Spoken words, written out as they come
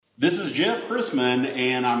This is Jeff Chrisman,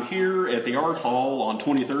 and I'm here at the Art Hall on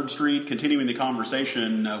 23rd Street, continuing the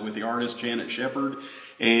conversation with the artist Janet Shepard.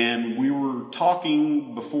 And we were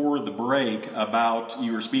talking before the break about,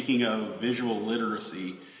 you were speaking of visual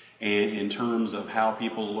literacy and in terms of how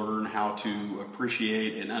people learn how to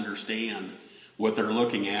appreciate and understand what they're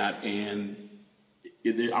looking at. And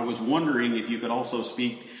I was wondering if you could also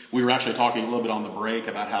speak, we were actually talking a little bit on the break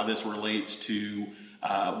about how this relates to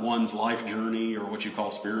one's life journey, or what you call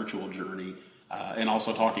spiritual journey, and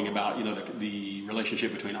also talking about, the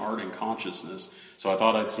relationship between art and consciousness. So I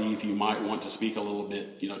thought I'd see if you might want to speak a little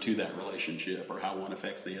bit, to that relationship, or how one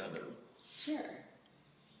affects the other. Sure.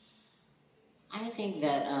 I think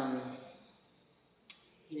that,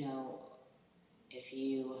 if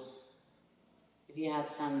you have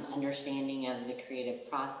some understanding of the creative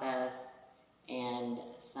process and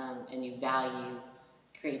you value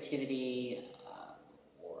creativity,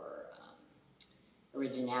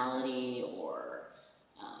 originality, or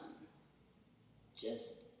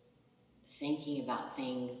just thinking about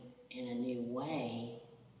things in a new way,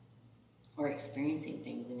 or experiencing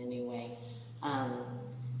things in a new way,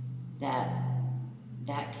 that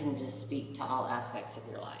can just speak to all aspects of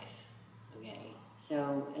your life. Okay,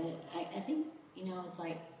 so I think, it's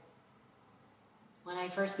like when I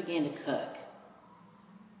first began to cook,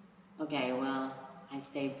 I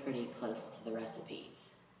stayed pretty close to the recipes.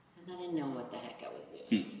 I didn't know what the heck I was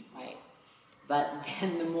doing, right? But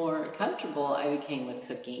then the more comfortable I became with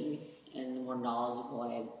cooking and the more knowledgeable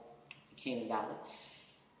I became about it,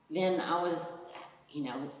 then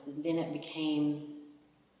then it became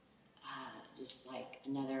just like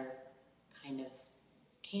another kind of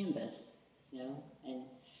canvas, and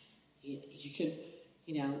you could,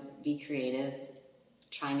 be creative,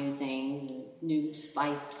 try new things, new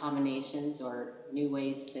spice combinations, or new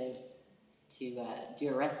ways to do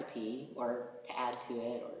a recipe, or to add to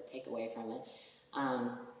it, or take away from it.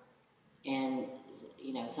 And,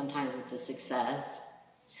 sometimes it's a success,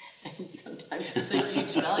 and sometimes it's a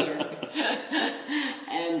huge failure.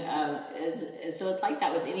 And so it's like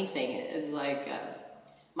that with anything. It's like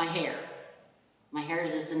my hair. My hair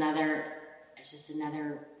is just another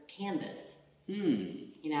canvas.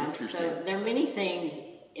 So there are many things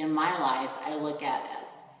in my life I look at as,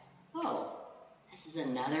 this is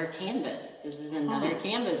another canvas. This is another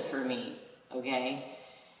canvas for me, okay?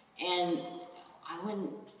 And I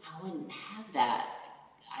wouldn't have that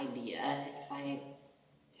idea if I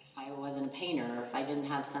wasn't a painter, or if I didn't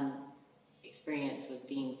have some experience with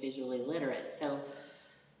being visually literate.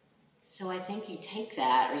 So I think you take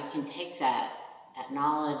that, or you can take that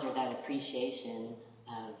knowledge or that appreciation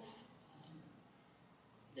of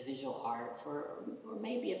the visual arts, or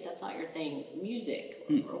maybe if that's not your thing, music,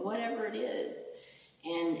 or whatever it is.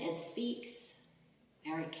 And it speaks,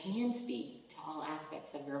 or it can speak to all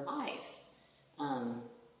aspects of your life. And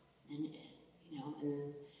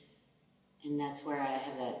that's where I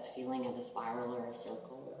have that feeling of a spiral or a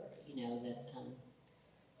circle, or, that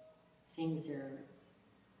things are,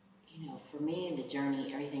 for me, the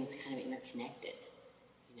journey, everything's kind of interconnected,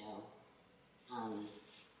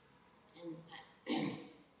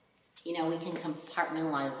 we can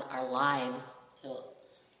compartmentalize our lives to a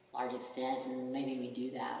large extent, and maybe we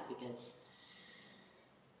do that because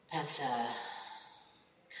that's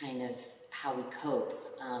kind of how we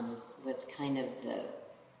cope with kind of the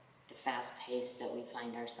fast pace that we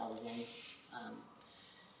find ourselves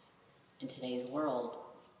in today's world.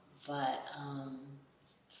 But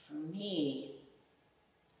for me,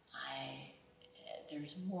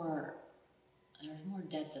 there's more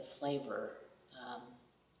depth of flavor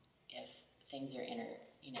if things are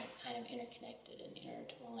kind of interconnected and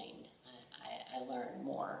intertwined. I learn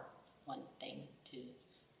more one thing to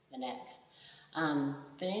the next.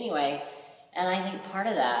 But anyway, and I think part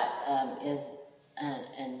of that is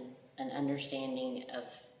an understanding of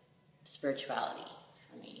spirituality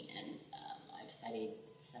for me, and I've studied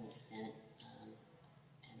to some extent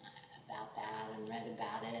about that, and read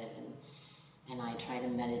about it, and I try to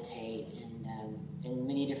meditate, and in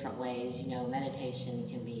many different ways. Meditation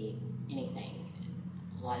can be anything.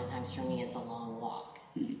 A lot of times for me, it's a long walk,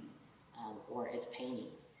 or it's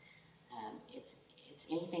painting. It's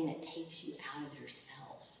anything that takes you out of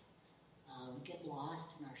yourself. We get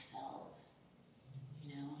lost in ourselves,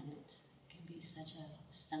 and it can be such a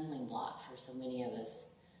stumbling block for so many of us.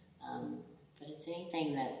 But it's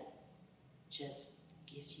anything that just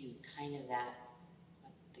gives you kind of that,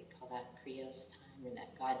 what they call that Krios time, or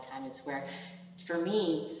that God time. It's where, for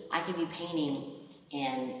me, I can be painting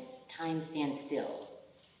and time stands still.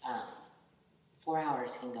 4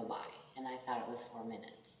 hours can go by, and I thought it was 4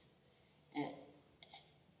 minutes. And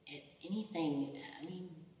anything,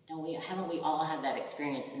 don't haven't we all had that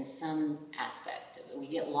experience in some aspect? We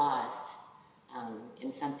get lost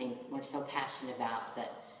in something we're so passionate about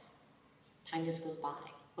that time just goes by,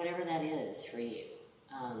 whatever that is for you.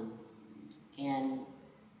 And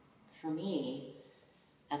for me,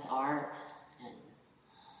 that's art and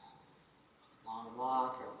a long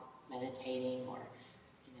walk or meditating, or,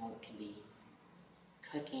 it can be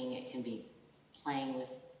cooking, it can be playing with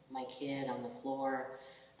my kid on the floor.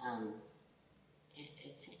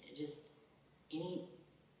 It's just any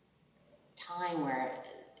time where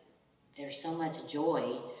there's so much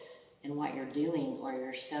joy in what you're doing, or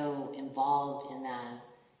you're so involved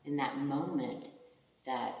in that moment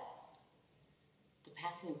that the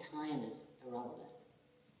passing of time is irrelevant.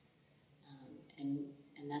 And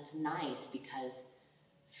that's nice, because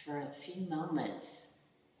for a few moments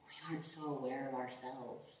we aren't so aware of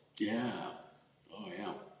ourselves. Yeah. Oh,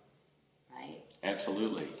 yeah. Right?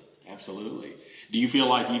 Absolutely. Do you feel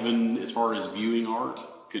like even as far as viewing art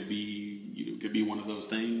could be one of those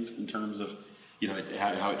things in terms of,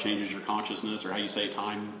 how it changes your consciousness, or how you say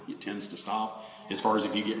time tends to stop, as far as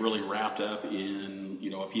if you get really wrapped up in,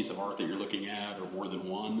 a piece of art that you're looking at, or more than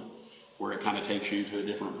one, where it kind of takes you to a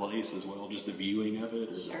different place as well, just the viewing of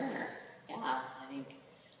it? Or sure. Yeah. I think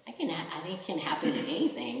it can happen in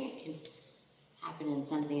anything. It can happen in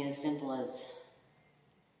something as simple as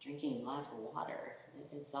drinking a glass of water.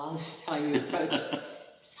 It's all just how you approach.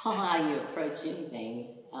 It's all how you approach anything.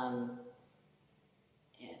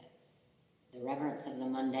 The reverence of the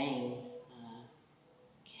mundane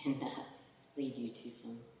can lead you to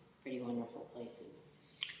some pretty wonderful places.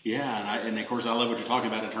 Yeah, and of course I love what you're talking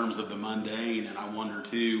about in terms of the mundane, and I wonder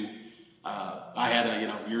too. I had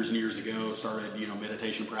years and years ago started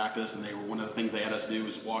meditation practice, and one of the things they had us do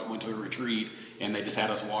was went to a retreat, and they just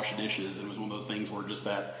had us wash dishes, and it was one of those things where just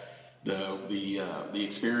that the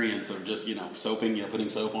experience of just soaping, putting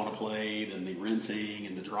soap on a plate, and the rinsing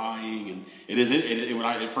and the drying, and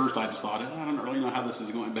at first I just thought, I don't really know how this is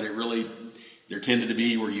going, but it really, there tended to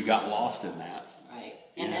be where you got lost in that. Right,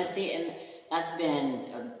 and that's been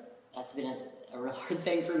a real hard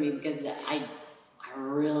thing for me, because I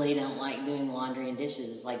really don't like doing laundry and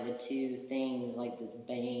dishes. It's like the two things, like this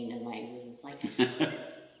bane of my existence. Like,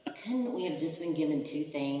 couldn't we have just been given two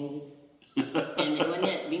things? And wouldn't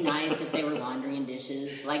it be nice if they were laundry and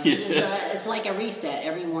dishes? Like, it's like a reset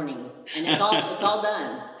every morning, and it's all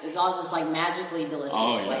done. It's all just like magically delicious.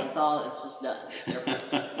 Oh, yeah. Like it's just done.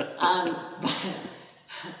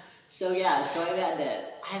 So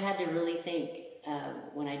I've had to really think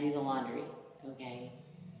when I do the laundry. Okay.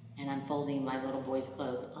 And I'm folding my little boy's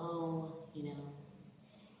clothes. Oh,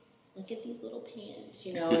 look at these little pants,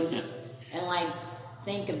 and like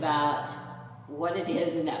think about what it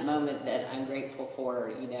is in that moment that I'm grateful for,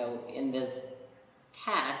 in this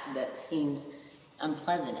task that seems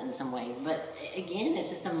unpleasant in some ways. But again, it's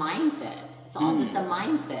just a mindset. It's all just a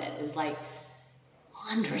mindset. It's like,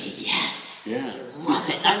 laundry, yes. Yeah. I love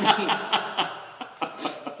it. I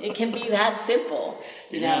mean, it can be that simple,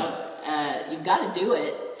 you know. You've got to do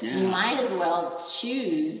it, so you might as well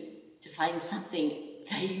choose to find something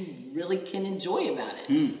that you really can enjoy about it.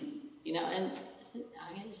 And I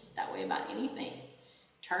guess that way about anything.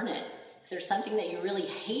 Turn it. If there's something that you really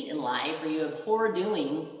hate in life or you abhor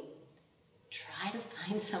doing, try to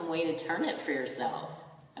find some way to turn it for yourself.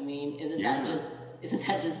 I mean, isn't that just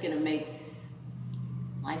going to make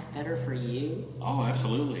life better for you? Oh,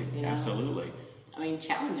 absolutely. Absolutely. I mean,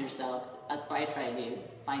 challenge yourself. That's what I try to do.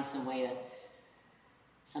 Find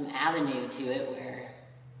some avenue to it where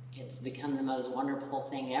it's become the most wonderful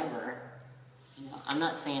thing ever. I'm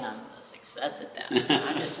not saying I'm a success at that.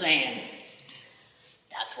 I'm just saying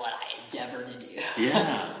that's what I endeavor to do.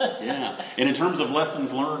 Yeah. And in terms of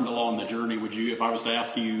lessons learned along the journey, would you, if I was to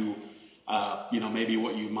ask you, maybe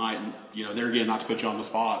what you might, there again, not to put you on the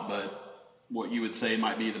spot, but what you would say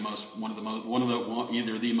might be either the most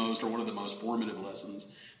formative lessons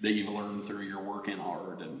that you've learned through your work in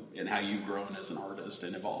art, and how you've grown as an artist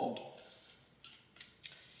and evolved?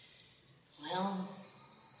 Well,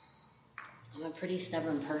 I'm a pretty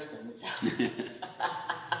stubborn person, so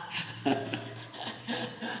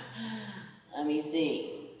let me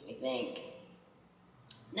think.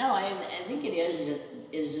 No, I think it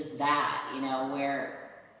is just that, where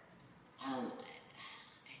I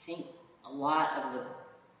think a lot of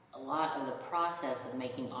the process of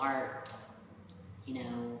making art,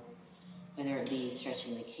 whether it be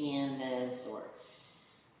stretching the canvas or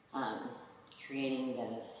creating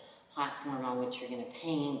the platform on which you're going to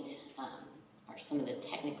paint, or some of the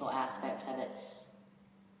technical aspects of it,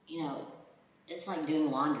 it's like doing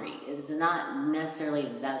laundry. It's not necessarily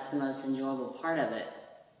that's the most enjoyable part of it,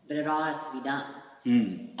 but it all has to be done.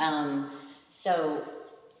 So,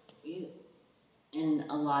 and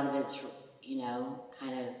a lot of it's,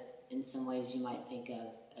 kind of in some ways you might think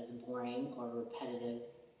of as boring or repetitive.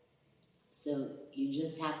 So you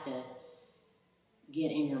just have to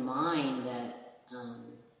get in your mind that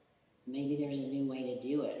maybe there's a new way to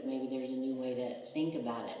do it. Maybe there's a new way to think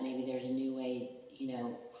about it. Maybe there's a new way,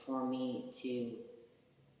 for me to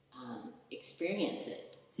experience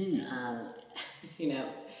it.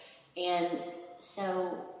 And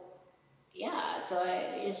so,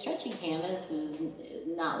 stretching canvas is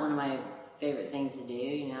not one of my favorite things to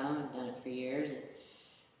do. I've done it for years.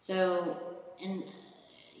 So, and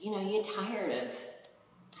you get tired of.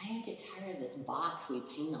 I get tired of this box we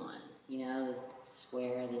paint on. This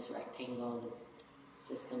square, this rectangle, this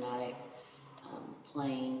systematic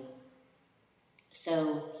plane.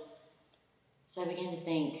 So I began to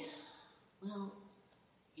think, well,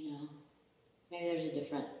 maybe there's a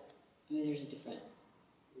different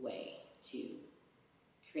way to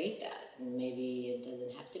create that, and maybe it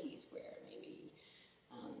doesn't have to be square. Maybe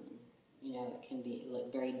it can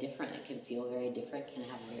look very different. It can feel very different. It can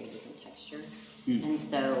have a very different texture. And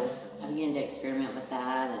so I began to experiment with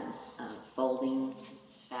that and folding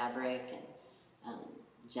fabric and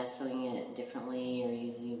gessoing it differently, or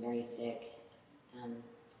using very thick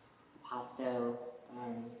pasto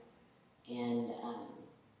and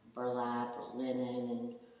burlap or linen,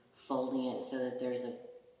 and folding it so that there's a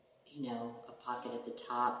pocket at the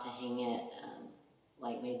top to hang it,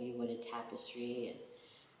 like maybe you would a tapestry.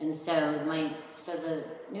 And so the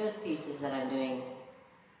newest pieces that I'm doing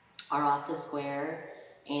are off the square,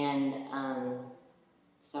 and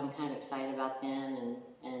so I'm kind of excited about them,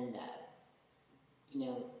 and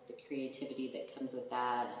the creativity that comes with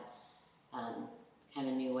that, and kind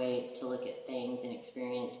of a new way to look at things and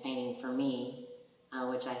experience painting for me,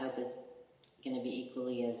 which I hope is going to be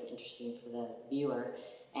equally as interesting for the viewer.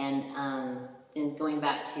 And then going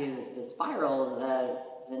back to the spiral,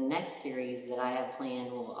 the next series that I have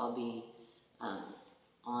planned I'll be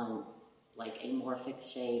on like amorphic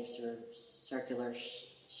shapes or circular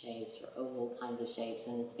shapes or oval kinds of shapes,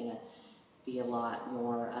 and it's going to be a lot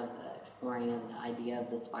more of the exploring of the idea of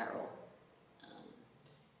the spiral,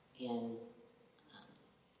 and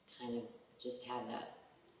kind of just have that.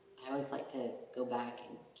 I always like to go back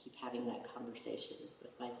and keep having that conversation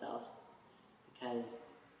with myself, because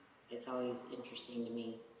it's always interesting to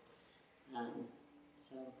me.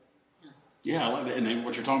 Yeah, I love that. And then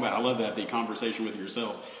what you're talking about, I love that, the conversation with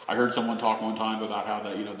yourself. I heard someone talk one time about how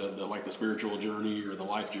the spiritual journey or the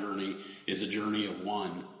life journey is a journey of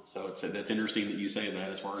one. So that's interesting that you say that,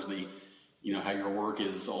 as far as the, how your work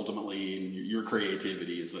is ultimately, and your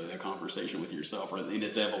creativity is a conversation with yourself, in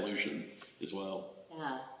its evolution as well.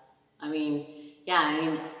 Yeah. I mean,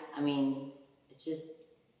 it's just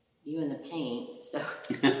you and the paint, so,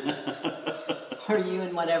 or you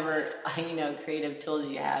and whatever, creative tools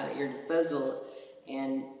you have at your disposal.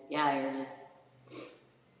 And it's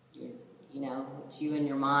you and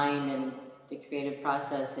your mind and the creative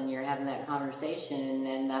process, and you're having that conversation.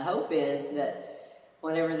 And the hope is that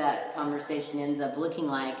whatever that conversation ends up looking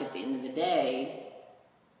like at the end of the day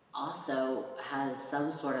also has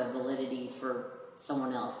some sort of validity for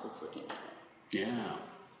someone else that's looking at it.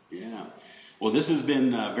 Yeah. Well, this has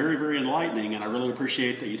been very, very enlightening, and I really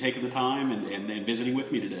appreciate that you taking the time and visiting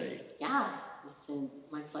with me today. Yeah, it's been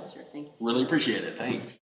my pleasure. Thank you. Really appreciate it.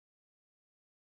 Thanks.